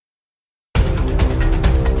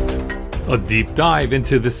A deep dive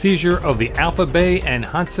into the seizure of the Alphabay and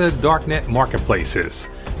Hansa darknet marketplaces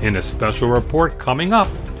in a special report coming up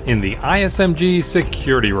in the ISMG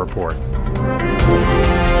Security Report.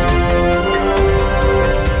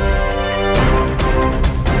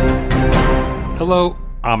 Hello,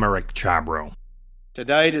 I'm Eric Chabrow.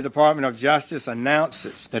 Today, the Department of Justice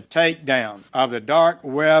announces the takedown of the dark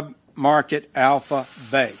web market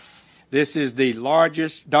Alphabay. This is the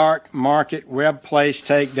largest dark market web place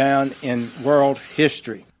takedown in world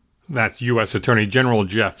history. That's U.S. Attorney General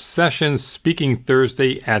Jeff Sessions speaking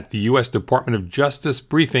Thursday at the U.S. Department of Justice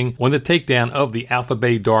briefing on the takedown of the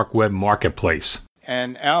Alphabay dark web marketplace.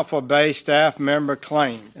 An Alphabay staff member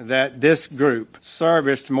claimed that this group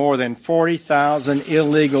serviced more than 40,000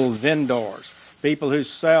 illegal vendors, people who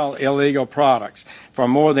sell illegal products, for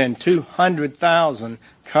more than 200,000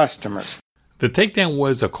 customers. The takedown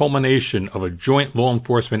was a culmination of a joint law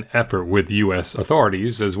enforcement effort with U.S.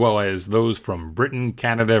 authorities, as well as those from Britain,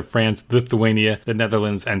 Canada, France, Lithuania, the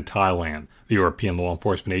Netherlands, and Thailand. The European law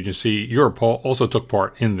enforcement agency, Europol, also took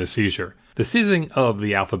part in the seizure. The seizing of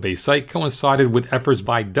the Alphabay site coincided with efforts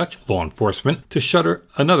by Dutch law enforcement to shutter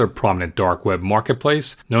another prominent dark web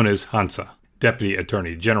marketplace known as Hansa. Deputy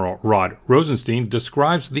Attorney General Rod Rosenstein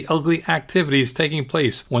describes the ugly activities taking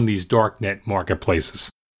place on these darknet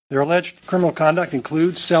marketplaces. Their alleged criminal conduct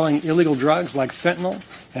includes selling illegal drugs like fentanyl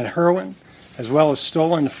and heroin, as well as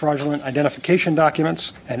stolen fraudulent identification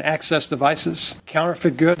documents and access devices,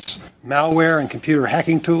 counterfeit goods, malware and computer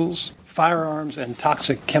hacking tools, firearms, and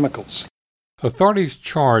toxic chemicals. Authorities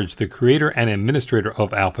charged the creator and administrator of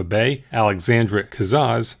Alphabay, Alexandra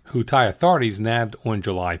Kazaz, who Thai authorities nabbed on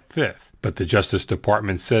July 5th. But the Justice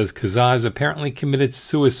Department says Kazaz apparently committed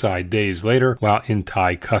suicide days later while in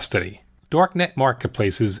Thai custody. Darknet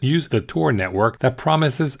marketplaces use the Tor network that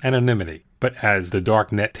promises anonymity. But as the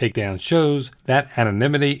Darknet takedown shows, that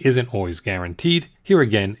anonymity isn't always guaranteed. Here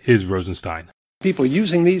again is Rosenstein. People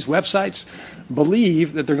using these websites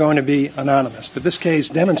believe that they're going to be anonymous, but this case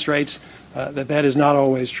demonstrates that is not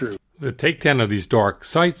always true. The takedown of these dark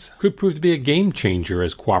sites could prove to be a game changer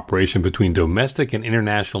as cooperation between domestic and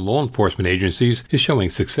international law enforcement agencies is showing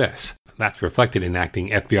success. That's reflected in Acting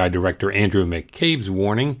FBI Director Andrew McCabe's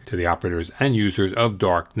warning to the operators and users of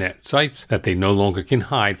darknet sites that they no longer can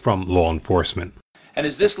hide from law enforcement. And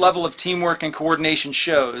as this level of teamwork and coordination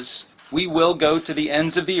shows, we will go to the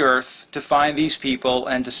ends of the earth to find these people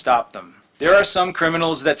and to stop them. There are some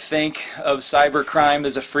criminals that think of cybercrime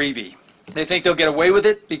as a freebie. They think they'll get away with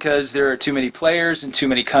it because there are too many players in too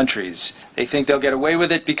many countries. They think they'll get away with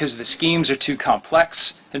it because the schemes are too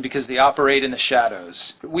complex and because they operate in the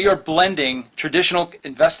shadows. We are blending traditional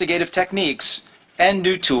investigative techniques and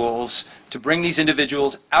new tools to bring these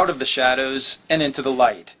individuals out of the shadows and into the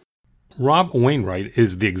light. Rob Wainwright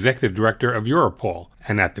is the executive director of Europol,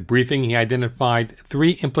 and at the briefing he identified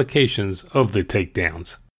 3 implications of the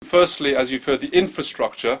takedowns. Firstly, as you've heard, the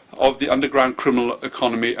infrastructure of the underground criminal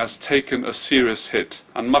economy has taken a serious hit,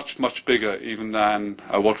 and much, much bigger even than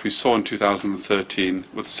what we saw in 2013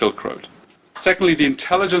 with Silk Road. Secondly, the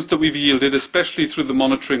intelligence that we've yielded, especially through the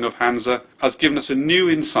monitoring of Hansa, has given us a new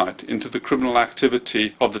insight into the criminal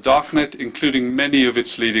activity of the Darknet, including many of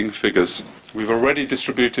its leading figures. We've already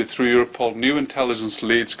distributed through Europol new intelligence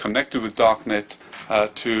leads connected with Darknet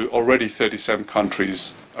to already 37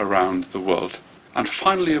 countries around the world. And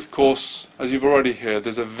finally, of course, as you've already heard,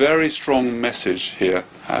 there's a very strong message here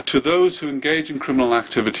to those who engage in criminal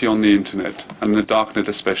activity on the internet, and the darknet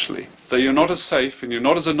especially, that you're not as safe and you're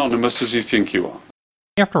not as anonymous as you think you are.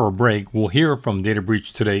 After a break, we'll hear from Data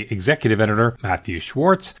Breach Today executive editor Matthew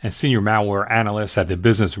Schwartz and senior malware analyst at the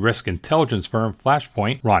business risk intelligence firm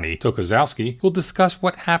Flashpoint, Ronnie Tokozowski, who'll discuss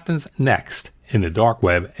what happens next in the dark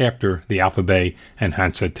web after the Alphabay and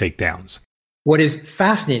Hansa takedowns. What is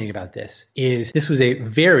fascinating about this was a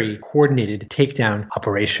very coordinated takedown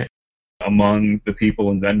operation. Among the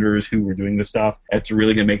people and vendors who were doing this stuff, it's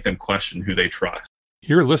really going to make them question who they trust.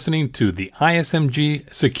 You're listening to the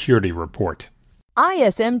ISMG Security Report.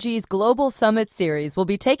 ISMG's Global Summit Series will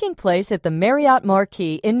be taking place at the Marriott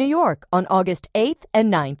Marquis in New York on August 8th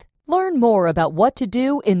and 9th. Learn more about what to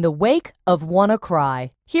do in the wake of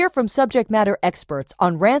WannaCry. Hear from subject matter experts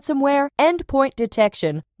on ransomware, endpoint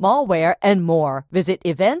detection, malware, and more. Visit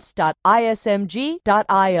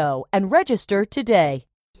events.ismg.io and register today.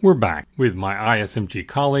 We're back with my ISMG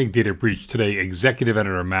colleague, Data Breach Today executive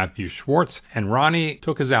editor Matthew Schwartz, and Ronnie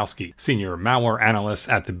Tokozowski, senior malware analyst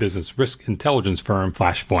at the business risk intelligence firm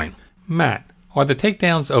Flashpoint. Matt, are the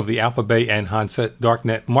takedowns of the Alphabay and Hansa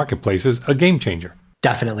darknet marketplaces a game changer?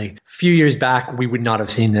 Definitely. A few years back, we would not have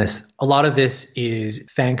seen this. A lot of this is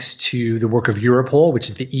thanks to the work of Europol, which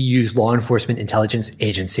is the EU's law enforcement intelligence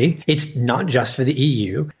agency. It's not just for the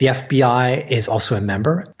EU. The FBI is also a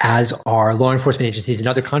member, as are law enforcement agencies in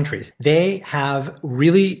other countries. They have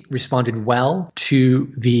really responded well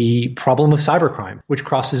to the problem of cybercrime, which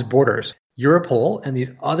crosses borders. Europol and these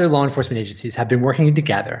other law enforcement agencies have been working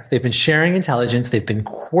together. They've been sharing intelligence. They've been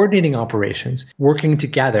coordinating operations, working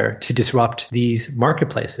together to disrupt these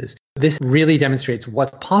marketplaces. This really demonstrates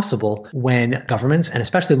what's possible when governments and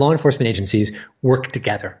especially law enforcement agencies work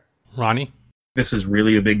together. Ronnie? This is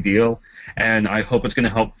really a big deal, and I hope it's going to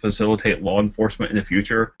help facilitate law enforcement in the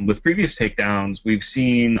future. With previous takedowns, we've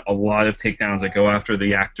seen a lot of takedowns that go after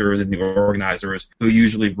the actors and the organizers who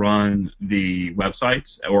usually run the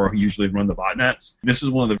websites or who usually run the botnets. This is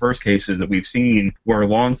one of the first cases that we've seen where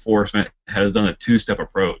law enforcement has done a two-step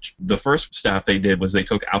approach. The first step they did was they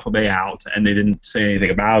took Alphabay out and they didn't say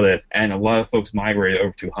anything about it, and a lot of folks migrated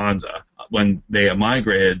over to Hansa. When they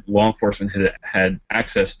migrated, law enforcement had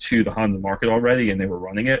access to the Hansa market already, and they were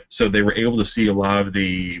running it. So they were able to see a lot of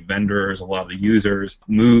the vendors, a lot of the users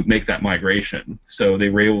make that migration. So they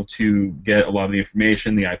were able to get a lot of the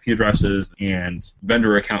information, the IP addresses, and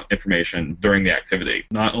vendor account information during the activity.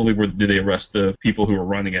 Not only did they arrest the people who were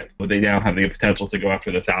running it, but they now have the potential to go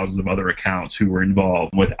after the thousands of other accounts who were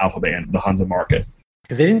involved with Alphabay and the Hansa market.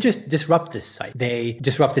 Because they didn't just disrupt this site. They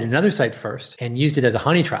disrupted another site first and used it as a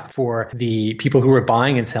honey trap for the people who were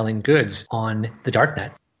buying and selling goods on the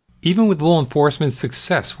darknet. Even with law enforcement's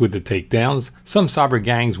success with the takedowns, some cyber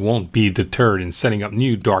gangs won't be deterred in setting up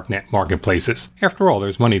new darknet marketplaces. After all,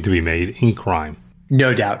 there's money to be made in crime.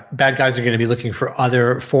 No doubt. Bad guys are going to be looking for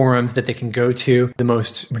other forums that they can go to. The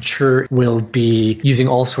most mature will be using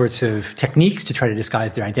all sorts of techniques to try to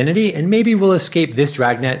disguise their identity, and maybe will escape this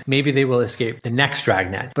dragnet. Maybe they will escape the next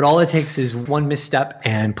dragnet. But all it takes is one misstep,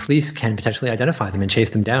 and police can potentially identify them and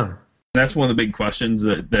chase them down. That's one of the big questions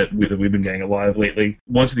that we've been getting a lot of lately.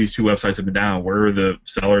 Once these two websites have been down, where are the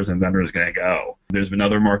sellers and vendors going to go? There's been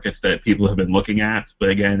other markets that people have been looking at, but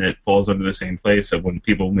again, it falls under the same place of when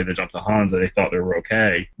people made the jump to Hansa, they thought they were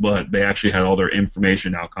okay, but they actually had all their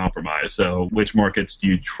information now compromised. So which markets do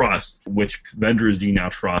you trust? Which vendors do you now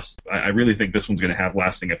trust? I really think this one's going to have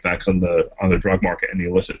lasting effects on the drug market and the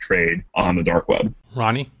illicit trade on the dark web.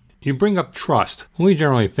 Ronnie? You bring up trust. When we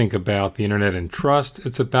generally think about the internet and trust,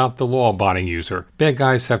 it's about the law-abiding user. Bad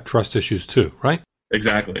guys have trust issues too, right?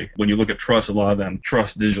 Exactly. When you look at trust, a lot of them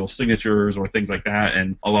trust digital signatures or things like that,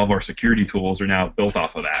 and a lot of our security tools are now built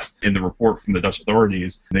off of that. In the report from the Dutch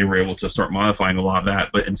authorities, they were able to start modifying a lot of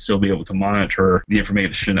that, and still be able to monitor the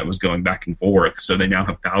information that was going back and forth. So they now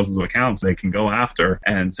have thousands of accounts they can go after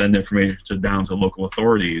and send information down to local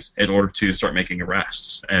authorities in order to start making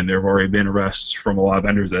arrests. And there have already been arrests from a lot of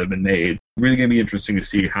vendors that have been made. Really going to be interesting to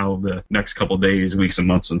see how the next couple of days, weeks, and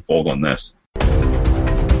months unfold on this.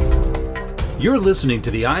 You're listening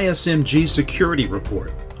to the ISMG Security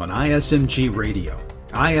Report on ISMG Radio.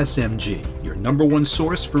 ISMG, your number one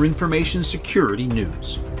source for information security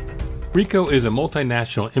news. Ricoh is a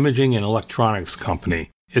multinational imaging and electronics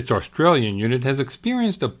company. Its Australian unit has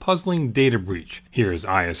experienced a puzzling data breach. Here's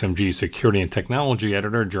ISMG Security and Technology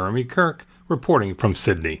Editor Jeremy Kirk reporting from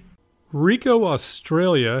Sydney. Ricoh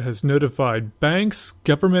Australia has notified banks,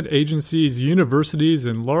 government agencies, universities,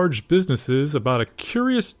 and large businesses about a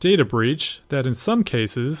curious data breach that in some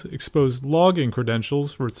cases exposed login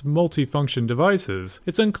credentials for its multifunction devices.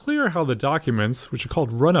 It's unclear how the documents, which are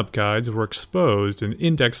called run-up guides, were exposed and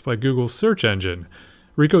indexed by Google's search engine.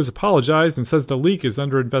 Ricoh's apologized and says the leak is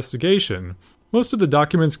under investigation. Most of the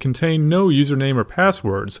documents contain no username or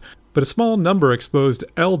passwords, but a small number exposed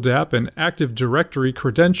LDAP and Active Directory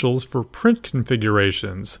credentials for print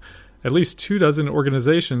configurations. At least 24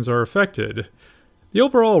 organizations are affected. The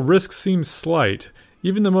overall risk seems slight.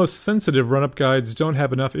 Even the most sensitive run-up guides don't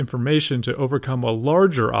have enough information to overcome a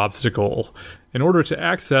larger obstacle. In order to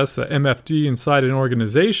access a MFD inside an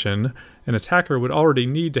organization, an attacker would already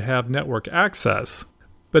need to have network access.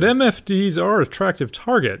 But MFDs are attractive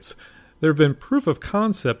targets. There have been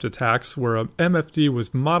proof-of-concept attacks where a MFD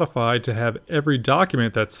was modified to have every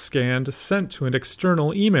document that's scanned sent to an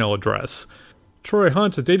external email address. Troy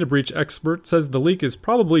Hunt, a data breach expert, says the leak is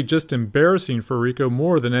probably just embarrassing for Ricoh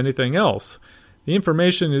more than anything else. The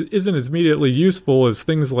information isn't as immediately useful as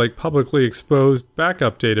things like publicly exposed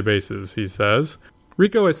backup databases, he says.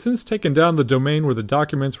 Ricoh has since taken down the domain where the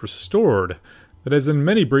documents were stored. But as in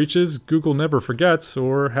many breaches, Google never forgets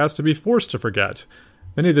or has to be forced to forget.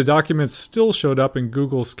 Many of the documents still showed up in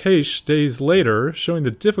Google's cache days later, showing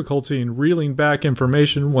the difficulty in reeling back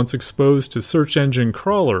information once exposed to search engine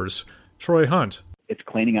crawlers. Troy Hunt. it's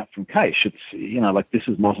cleaning up from cache. It's, this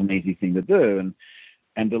is not an easy thing to do.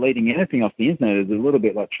 And deleting anything off the internet is a little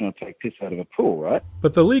bit like trying to take piss out of a pool, right?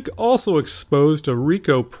 But the leak also exposed a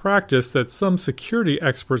RICO practice that some security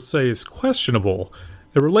experts say is questionable.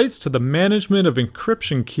 It relates to the management of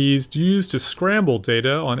encryption keys used to scramble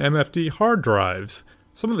data on MFD hard drives.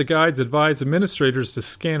 Some of the guides advise administrators to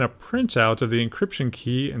scan a printout of the encryption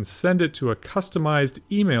key and send it to a customized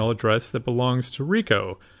email address that belongs to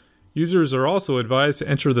RICO. Users are also advised to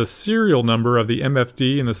enter the serial number of the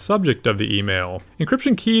MFD in the subject of the email.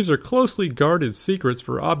 Encryption keys are closely guarded secrets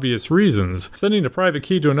for obvious reasons. Sending a private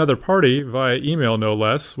key to another party, via email no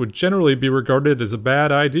less, would generally be regarded as a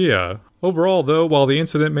bad idea. Overall, though, while the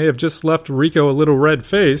incident may have just left RICO a little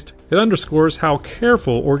red-faced, it underscores how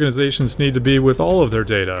careful organizations need to be with all of their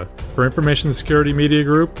data. For Information Security Media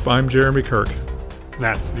Group, I'm Jeremy Kirk.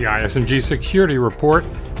 That's the ISMG Security Report.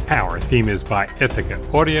 Our theme is by Ithaca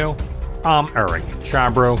Audio. I'm Eric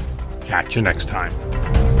Chabrow. Catch you next time.